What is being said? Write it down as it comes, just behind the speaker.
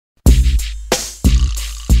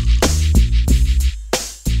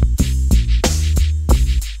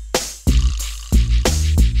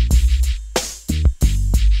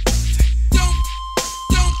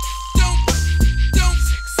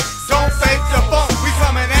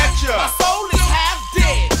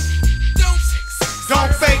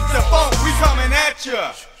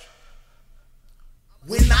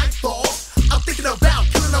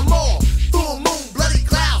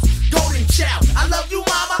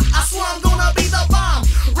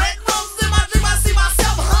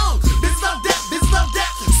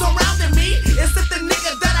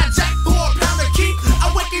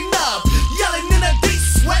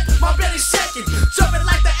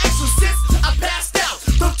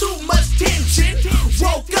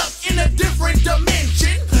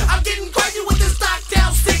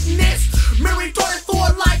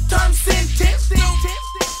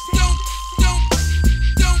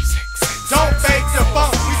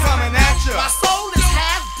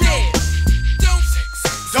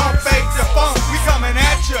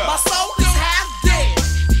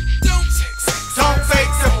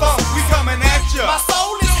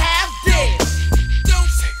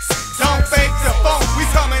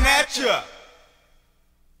ya.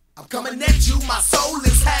 I'm coming at you, my soul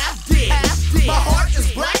is half dead. My heart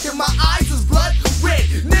is black and my eyes is blood red.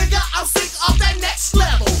 Nigga, I'm sick of that next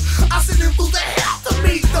level. I send them fools to hell to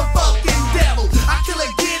meet the fucking devil. I kill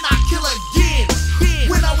again, I kill again.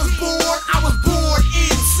 When I was born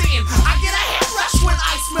in sin. I get a head rush when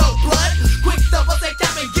I smell blood. Quick to bust that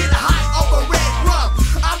cap and get high over red rum.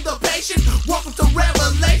 I'm the patient, welcome to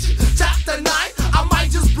Revelation. Chapter 9, I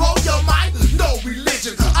might just blow your mind. No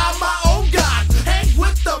religion, I'm my own God. Hang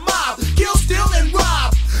with the mob, kill, steal, and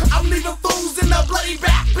rob. I'm leaving fools in the bloody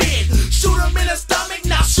back bed. Shoot them in the stomach,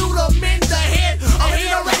 now shoot them in the head.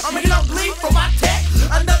 I'm here to bleed for my tech.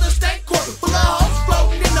 Another state court full of hoes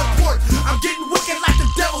floating in the port. I'm getting wicked like the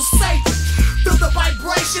devil's Satan. Feel the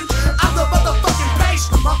vibration, I'm the motherfucking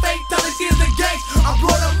patient. My fatality is engaged, I'm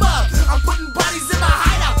blowing them up. I'm putting bodies in my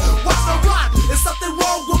hideout, watch them run. There's something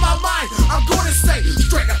wrong with my mind, I'm going to say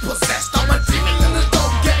straight up possessed, I'm a demon in this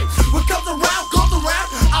dope game. What comes around,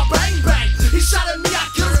 I bang bang. He shot at me, I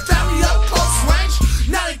killed his family up close range.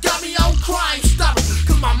 Now they got me on Crime Stopper,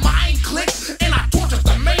 cause my mind clicked and I tortured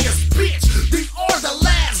the mayor's bitch. These are the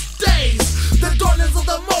last days, the darkness of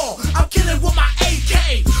the mall. I'm killing with my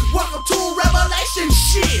AK. Welcome to Revelation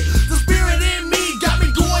shit. The spirit in me got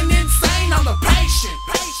me going insane. I'm the patient.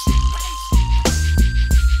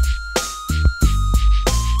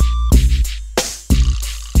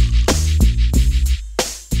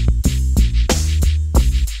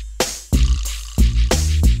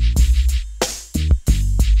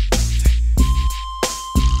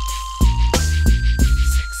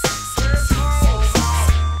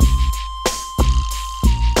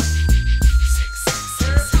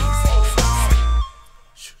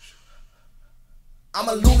 I'm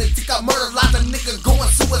a lunatic, I murder lots of niggas going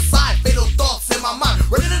suicide. Fatal thoughts in my mind,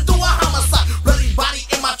 ready to do a homicide. Bloody body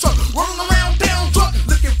in my truck, rolling around down drunk,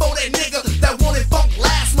 looking for that nigga that wanted funk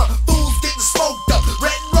last month. Fools getting smoked up,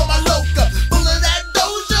 red roll my loca. Full of that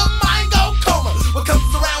doja, mind go coma. What comes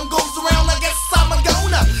around goes around, I guess I'm a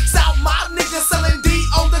goner. South Mobb niggas selling D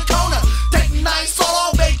on the corner. Taking 9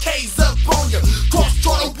 solo vacays up on you. Cross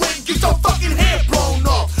Jordan wig, get your fucking head blown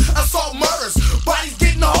off. Assault murders, bodies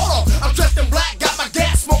getting hauled off. I'm dressed in black, got my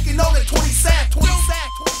gas smoking on it, 20 sack.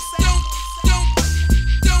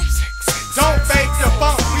 Don't fake the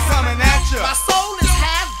funk, we coming at ya. My soul is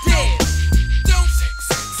half dead.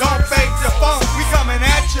 Don't fake the funk, we coming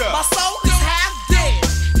at ya. My